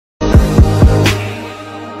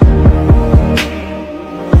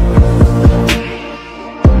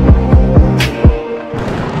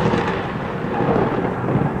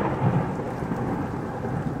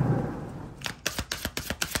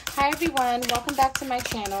everyone, welcome back to my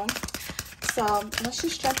channel. So let's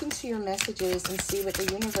just jump into your messages and see what the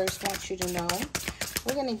universe wants you to know.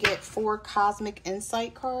 We're going to get 4 cosmic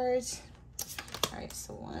insight cards. All right,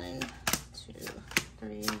 so 1, 2,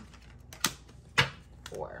 3,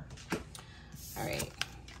 4. All right,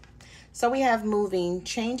 so we have moving,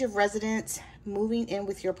 change of residence, moving in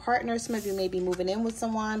with your partner. Some of you may be moving in with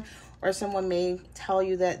someone, or someone may tell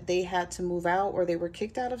you that they had to move out or they were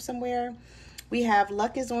kicked out of somewhere. We have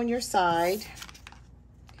luck is on your side.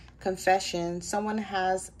 Confession. Someone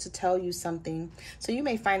has to tell you something. So you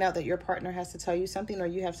may find out that your partner has to tell you something, or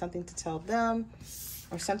you have something to tell them,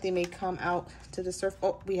 or something may come out to the surface.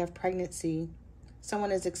 Oh, we have pregnancy.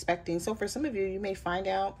 Someone is expecting. So for some of you, you may find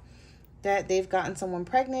out that they've gotten someone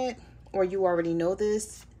pregnant, or you already know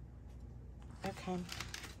this. Okay.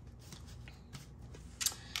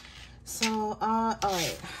 So, all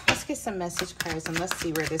right, let's get some message cards and let's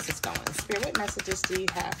see where this is going. Spirit, what messages do you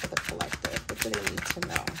have for the collective? What do they need to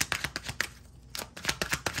know?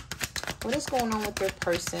 What is going on with your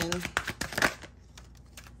person?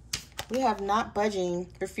 We have not budging,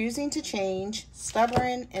 refusing to change,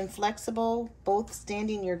 stubborn, inflexible, both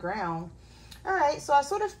standing your ground. All right, so I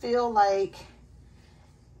sort of feel like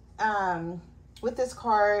with this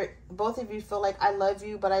card, both of you feel like I love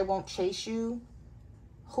you, but I won't chase you.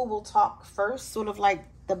 Who will talk first? Sort of like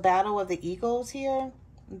the battle of the egos here.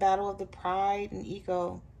 Battle of the pride and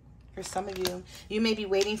ego for some of you. You may be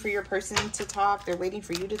waiting for your person to talk. They're waiting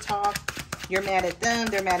for you to talk. You're mad at them.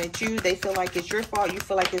 They're mad at you. They feel like it's your fault. You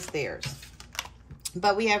feel like it's theirs.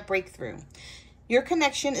 But we have breakthrough. Your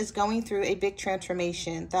connection is going through a big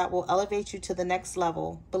transformation that will elevate you to the next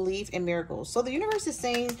level. Believe in miracles. So the universe is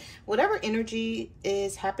saying whatever energy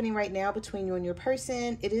is happening right now between you and your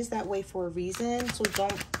person, it is that way for a reason. So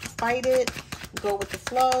don't fight it. Go with the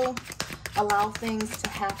flow. Allow things to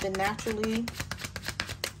happen naturally.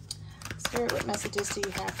 Spirit, what messages do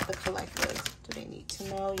you have for the collective? Do they need to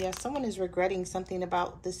know? Yes, someone is regretting something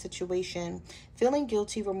about this situation. Feeling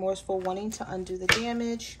guilty, remorseful, wanting to undo the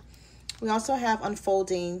damage. We also have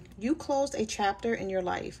unfolding. You closed a chapter in your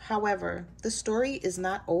life. However, the story is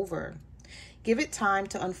not over. Give it time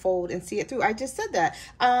to unfold and see it through. I just said that.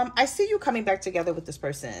 I see you coming back together with this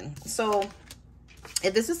person. So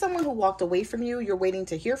if this is someone who walked away from you, you're waiting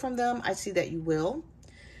to hear from them. I see that you will.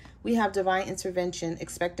 We have divine intervention,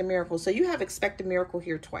 expect a miracle. So you have expect a miracle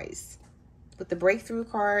here twice with the breakthrough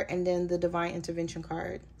card and then the divine intervention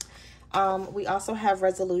card. We also have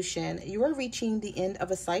resolution. You are reaching the end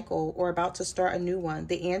of a cycle or about to start a new one.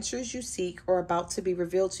 The answers you seek are about to be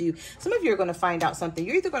revealed to you. Some of you are going to find out something.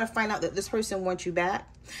 You're either going to find out that this person wants you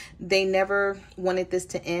back. They never wanted this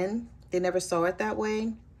to end. They never saw it that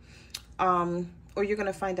way. Or you're going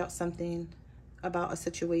to find out something about a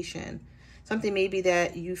situation. Something maybe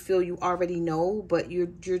that you feel you already know, but you're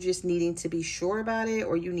just needing to be sure about it,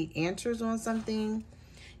 or you need answers on something.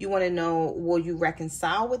 You want to know, will you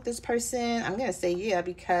reconcile with this person? I'm going to say yeah,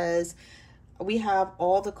 because we have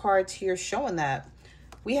all the cards here showing that.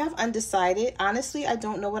 We have undecided. Honestly, I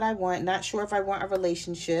don't know what I want. Not sure if I want a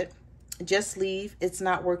relationship. Just leave. It's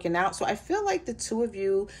not working out. So I feel like the two of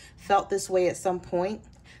you felt this way at some point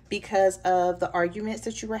because of the arguments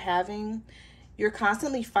that you were having. You're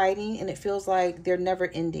constantly fighting and it feels like they're never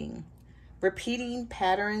ending. Repeating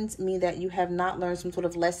patterns mean that you have not learned some sort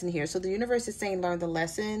of lesson here. So the universe is saying learn the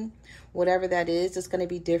lesson. Whatever that is, it's going to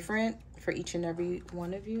be different for each and every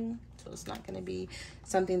one of you. So it's not going to be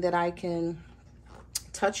something that I can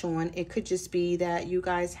touch on. It could just be that you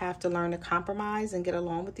guys have to learn to compromise and get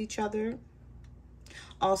along with each other.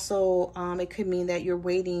 Also, it could mean that you're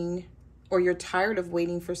waiting, or you're tired of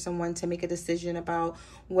waiting for someone to make a decision about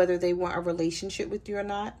whether they want a relationship with you or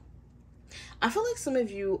not. I feel like some of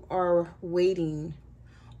you are waiting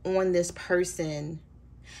on this person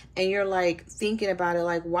and you're like thinking about it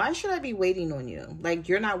like, why should I be waiting on you? Like,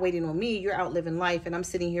 you're not waiting on me. You're out living life and I'm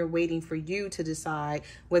sitting here waiting for you to decide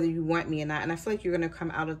whether you want me or not. And I feel like you're going to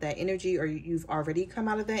come out of that energy, or you've already come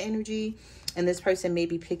out of that energy. And this person may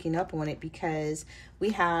be picking up on it because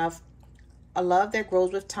we have a love that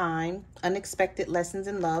grows with time, unexpected lessons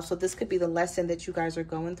in love. So this could be the lesson that you guys are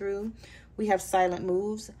going through. We have silent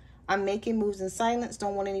moves. I'm making moves in silence.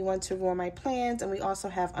 Don't want anyone to ruin my plans. And we also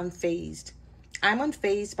have unfazed. I'm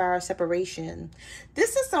unfazed by our separation.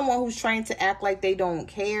 This is someone who's trying to act like they don't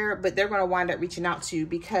care, but they're going to wind up reaching out to you,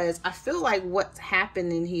 because I feel like what's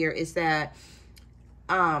happening here is that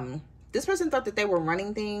this person thought that they were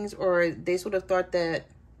running things, or they sort of thought that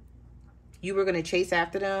you were going to chase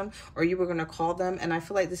after them, or you were going to call them. And I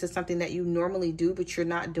feel like this is something that you normally do, but you're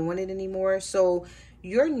not doing it anymore. So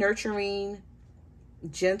you're nurturing,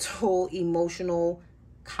 gentle, emotional,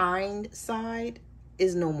 kind side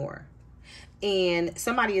is no more. And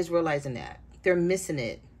somebody is realizing that. They're missing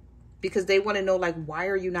it because they want to know, like, why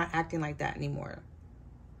are you not acting like that anymore?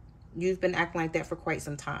 You've been acting like that for quite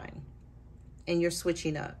some time. And you're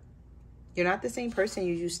switching up. You're not the same person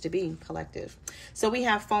you used to be, collective. So we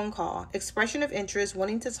have phone call, expression of interest,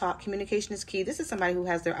 wanting to talk, communication is key. This is somebody who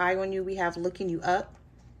has their eye on you. We have looking you up,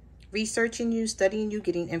 researching you, studying you,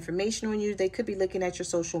 getting information on you. They could be looking at your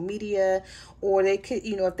social media, or they could,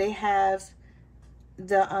 you know, if they have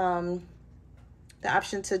the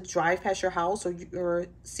option to drive past your house or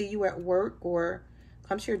see you at work or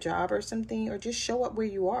come to your job or something, or just show up where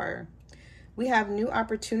you are. We have new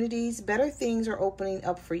opportunities. Better things are opening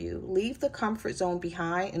up for you. Leave the comfort zone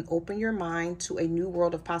behind and open your mind to a new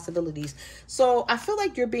world of possibilities. So I feel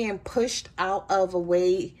like you're being pushed out of a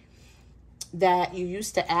way that you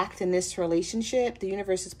used to act in this relationship. The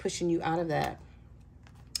universe is pushing you out of that.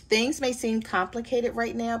 Things may seem complicated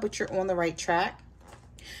right now, but you're on the right track.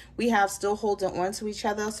 We have still holding on to each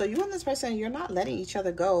other. So you and this person, you're not letting each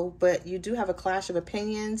other go, but you do have a clash of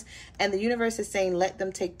opinions. And the universe is saying, let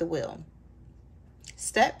them take the wheel.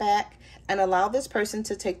 Step back and allow this person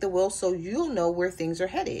to take the wheel so you'll know where things are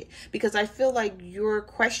headed. Because I feel like you're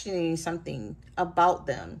questioning something about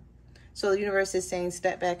them. So the universe is saying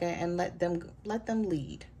step back and let them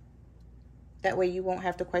lead. That way you won't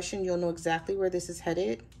have to question. You'll know exactly where this is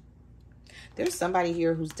headed. There's somebody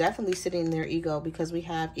here who's definitely sitting in their ego, because we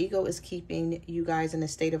have ego is keeping you guys in a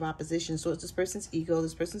state of opposition. So it's this person's ego,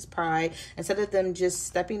 this person's pride. Instead of them just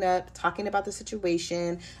stepping up, talking about the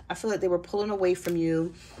situation, I feel like they were pulling away from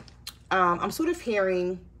you. I'm sort of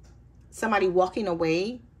hearing somebody walking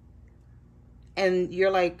away and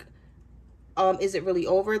you're like, is it really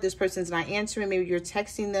over? This person's not answering. Maybe you're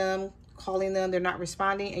texting them, calling them, they're not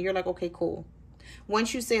responding, and you're like, okay, cool.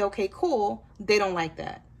 Once you say, okay, cool, they don't like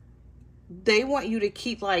that. They want you to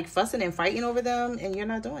keep like fussing and fighting over them, and you're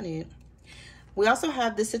not doing it. We also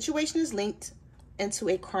have the situation is linked into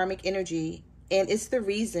a karmic energy, and it's the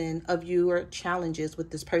reason of your challenges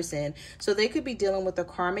with this person. So they could be dealing with a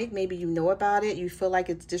karmic. Maybe you know about it. You feel like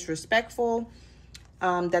it's disrespectful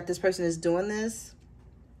that this person is doing this.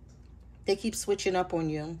 They keep switching up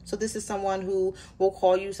on you. So this is someone who will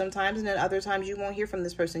call you sometimes, and then other times you won't hear from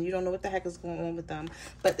this person. You don't know what the heck is going on with them.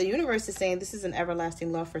 But the universe is saying this is an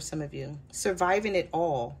everlasting love for some of you. Surviving it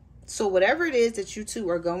all. So whatever it is that you two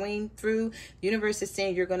are going through, the universe is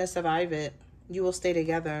saying you're going to survive it. You will stay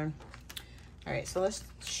together. All right, so let's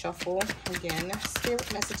shuffle again.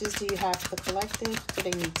 Spirit messages do you have for the collective? Do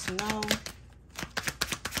they need to know?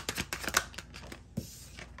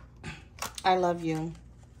 I love you.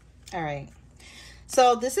 All right.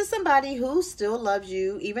 So this is somebody who still loves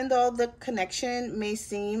you, even though the connection may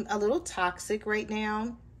seem a little toxic right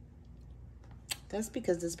now. That's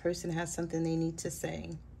because this person has something they need to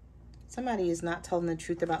say. Somebody is not telling the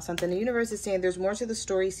truth about something. The universe is saying there's more to the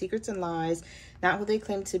story, secrets and lies, not who they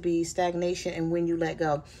claim to be, stagnation, and when you let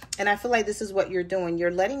go. And I feel like this is what you're doing.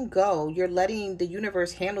 You're letting go. You're letting the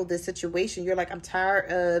universe handle this situation. You're like, I'm tired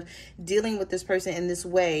of dealing with this person in this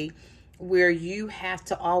way, where you have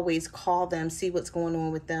to always call them, see what's going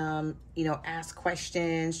on with them, you know, ask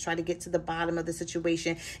questions, try to get to the bottom of the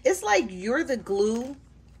situation. It's like you're the glue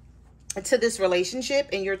to this relationship,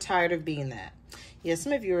 and you're tired of being that. Yeah,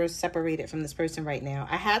 some of you are separated from this person right now.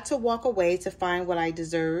 I had to walk away to find what I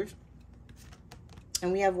deserve.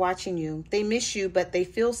 And we have watching you. They miss you, but they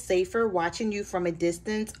feel safer watching you from a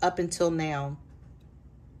distance up until now.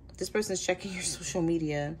 This person's checking your social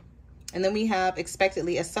media. And then we have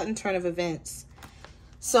expectedly a sudden turn of events.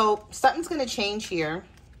 So something's going to change here.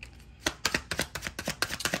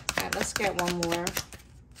 All right, let's get one more.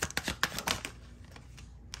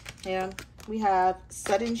 Yeah, we have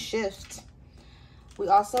sudden shift. We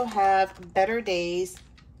also have better days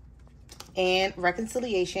and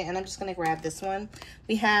reconciliation. And I'm just going to grab this one.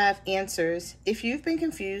 We have answers. If you've been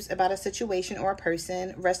confused about a situation or a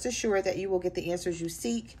person, rest assured that you will get the answers you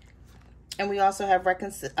seek. And we also have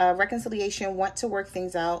reconciliation, want to work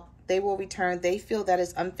things out. They will return. They feel that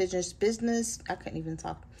it's unfinished business. I couldn't even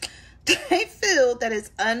talk. They feel that it's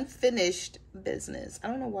unfinished business. I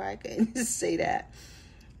don't know why I couldn't just say that.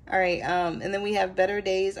 All right. And then we have better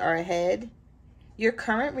days are ahead. Your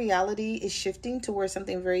current reality is shifting towards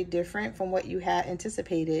something very different from what you had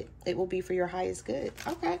anticipated. It will be for your highest good.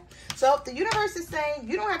 Okay. So the universe is saying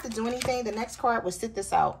you don't have to do anything. The next card will sit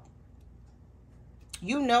this out.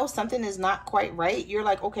 You know something is not quite right. You're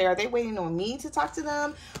like, okay, are they waiting on me to talk to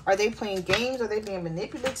them? Are they playing games? Are they being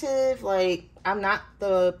manipulative? Like, I'm not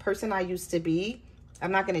the person I used to be.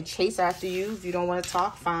 I'm not going to chase after you. If you don't want to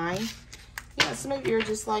talk, fine. Yeah, some of you are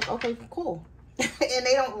just like, okay, cool. And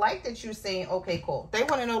they don't like that you're saying, okay, cool. They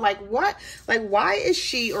want to know, like, what? Like, why is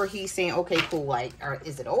she or he saying, okay, cool? Like, or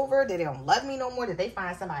is it over? They don't love me no more? Did they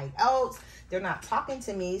find somebody else? They're not talking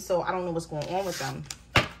to me, so I don't know what's going on with them.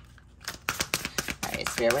 All right,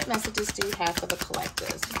 Spirit, what messages do you have for the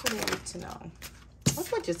collectors? What do they need to know?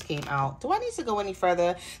 What's what just came out? Do I need to go any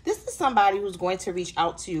further? This is somebody who's going to reach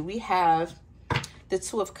out to you. We have the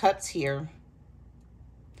Two of Cups here.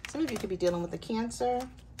 Some of you could be dealing with a Cancer.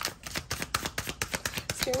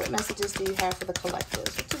 Spirit, what messages do you have for the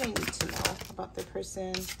collectors? What do they need to know about their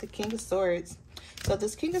person? The King of Swords. So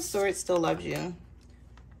this King of Swords still loves you.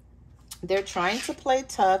 They're trying to play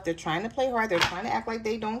tough. They're trying to play hard. They're trying to act like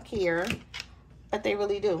they don't care. But they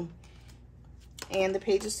really do. And the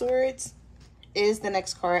Page of Swords is the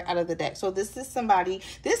next card out of the deck. So this is somebody,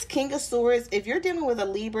 this King of Swords, if you're dealing with a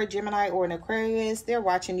Libra, Gemini, or an Aquarius, they're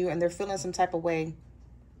watching you and they're feeling some type of way.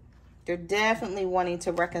 They're definitely wanting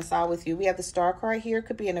to reconcile with you. We have the Star card here.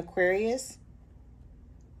 Could be an Aquarius.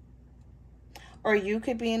 Or you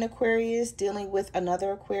could be an Aquarius dealing with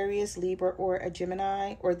another Aquarius, Libra, or a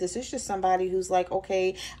Gemini. Or this is just somebody who's like,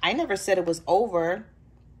 okay, I never said it was over.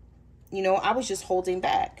 You know, I was just holding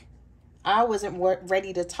back. I wasn't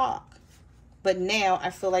ready to talk. But now I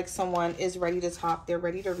feel like someone is ready to talk. They're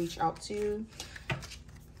ready to reach out to you.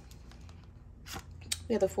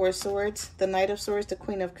 We have the Four of Swords, the Knight of Swords, the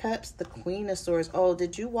Queen of Cups, the Queen of Swords. Oh,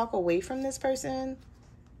 did you walk away from this person?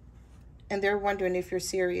 And they're wondering if you're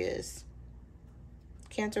serious.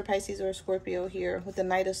 Cancer, Pisces, or Scorpio here with the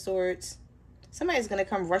Knight of Swords. Somebody's going to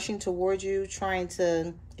come rushing towards you, trying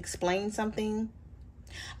to explain something.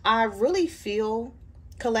 I really feel,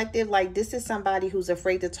 collective, like this is somebody who's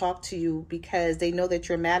afraid to talk to you because they know that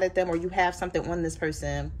you're mad at them or you have something on this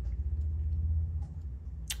person.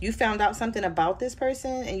 You found out something about this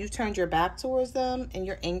person and you turned your back towards them and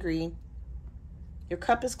you're angry. Your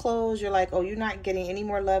cup is closed. You're like, oh, you're not getting any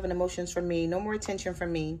more love and emotions from me. No more attention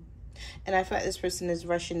from me. And I feel like this person is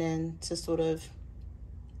rushing in to sort of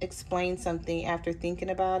explain something after thinking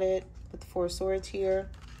about it with the Four of Swords here.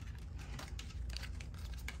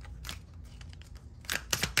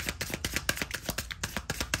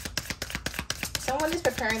 Someone is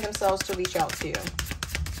preparing themselves to reach out to you.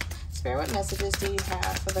 Spirit, what messages do you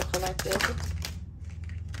have for the collective?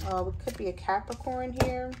 It could be a Capricorn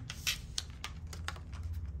here.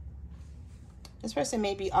 This person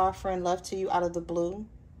may be offering love to you out of the blue.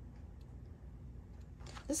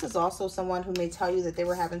 This is also someone who may tell you that they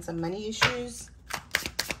were having some money issues.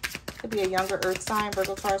 Could be a younger earth sign,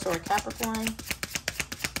 Virgo, Taurus, or a Capricorn.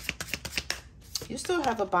 You still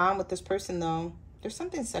have a bond with this person, though. There's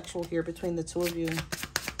something sexual here between the two of you.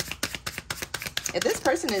 If this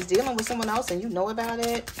person is dealing with someone else and you know about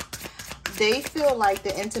it, they feel like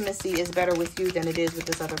the intimacy is better with you than it is with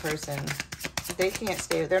this other person. They can't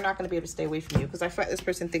stay. They're not going to be able to stay away from you because I feel like this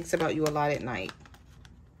person thinks about you a lot at night.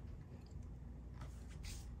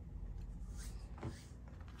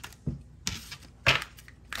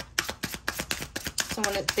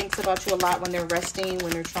 Someone that thinks about you a lot when they're resting,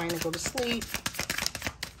 when they're trying to go to sleep.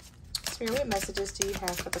 Spirit, what messages do you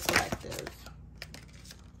have for the collective?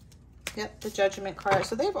 Yep, the Judgment card.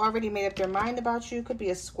 So they've already made up their mind about you. Could be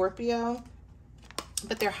a Scorpio,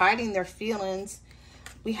 but they're hiding their feelings.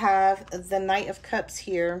 We have the Knight of Cups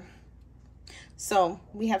here. So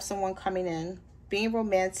we have someone coming in, being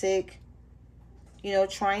romantic, you know,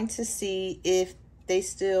 trying to see if they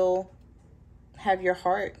still have your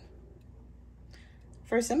heart.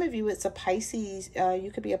 For some of you, it's a Pisces.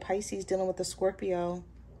 You could be a Pisces dealing with a Scorpio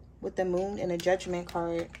with the Moon and a Judgment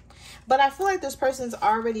card. But I feel like this person's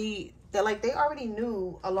already, that like they already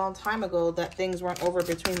knew a long time ago that things weren't over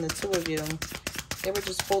between the two of you. They were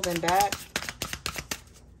just holding back.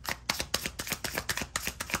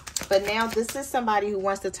 But now this is somebody who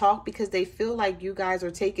wants to talk because they feel like you guys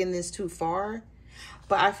are taking this too far.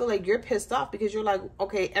 But I feel like you're pissed off because you're like,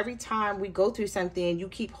 okay, every time we go through something, you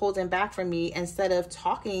keep holding back from me instead of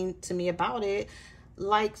talking to me about it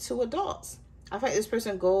like two adults. I feel like this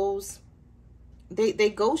person goes, they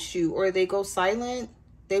ghost you, or they go silent,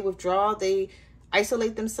 they withdraw, they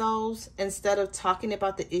isolate themselves instead of talking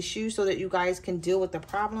about the issue so that you guys can deal with the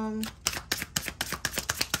problem.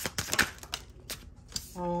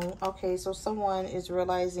 Oh, okay, so someone is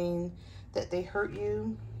realizing that they hurt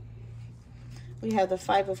you. We have the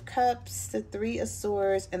Five of Cups, the Three of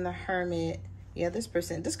Swords, and the Hermit. Yeah, this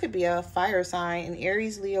person, this could be a fire sign, an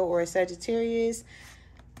Aries, Leo, or a Sagittarius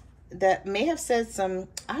that may have said some,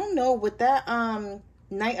 I don't know, with that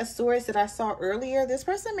Knight of Swords that I saw earlier, this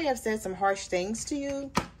person may have said some harsh things to you.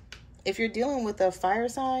 If you're dealing with a fire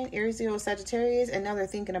sign, Aries, Leo, Sagittarius, and now they're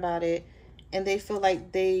thinking about it, and they feel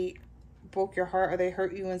like they broke your heart or they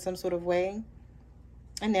hurt you in some sort of way.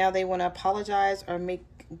 And now they want to apologize or make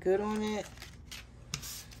good on it.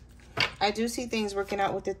 I do see things working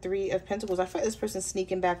out with the Three of Pentacles. I feel like this person's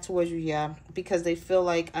sneaking back towards you, yeah, because they feel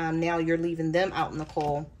like now you're leaving them out in the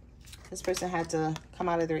cold. This person had to come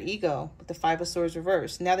out of their ego with the Five of Swords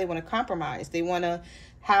reversed. Now they want to compromise. They want to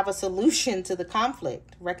have a solution to the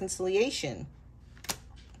conflict, reconciliation.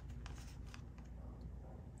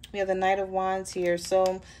 We have the Knight of Wands here.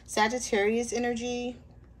 So Sagittarius energy.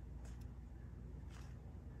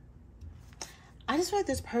 I just feel like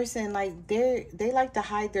this person, like, they like to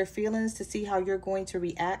hide their feelings to see how you're going to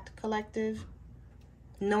react, collective.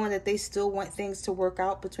 Knowing that they still want things to work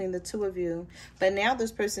out between the two of you. But now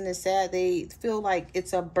this person is sad. They feel like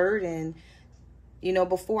it's a burden. You know,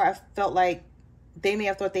 before I felt like they may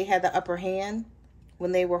have thought they had the upper hand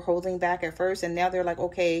when they were holding back at first. And now they're like,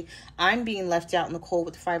 okay, I'm being left out in the cold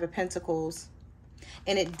with the Five of Pentacles.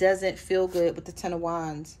 And it doesn't feel good with the Ten of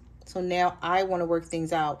Wands. So now I want to work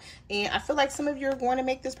things out. And I feel like some of you are going to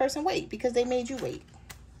make this person wait because they made you wait.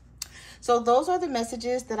 So those are the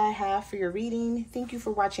messages that I have for your reading. Thank you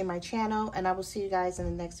for watching my channel, and I will see you guys in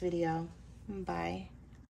the next video. Bye.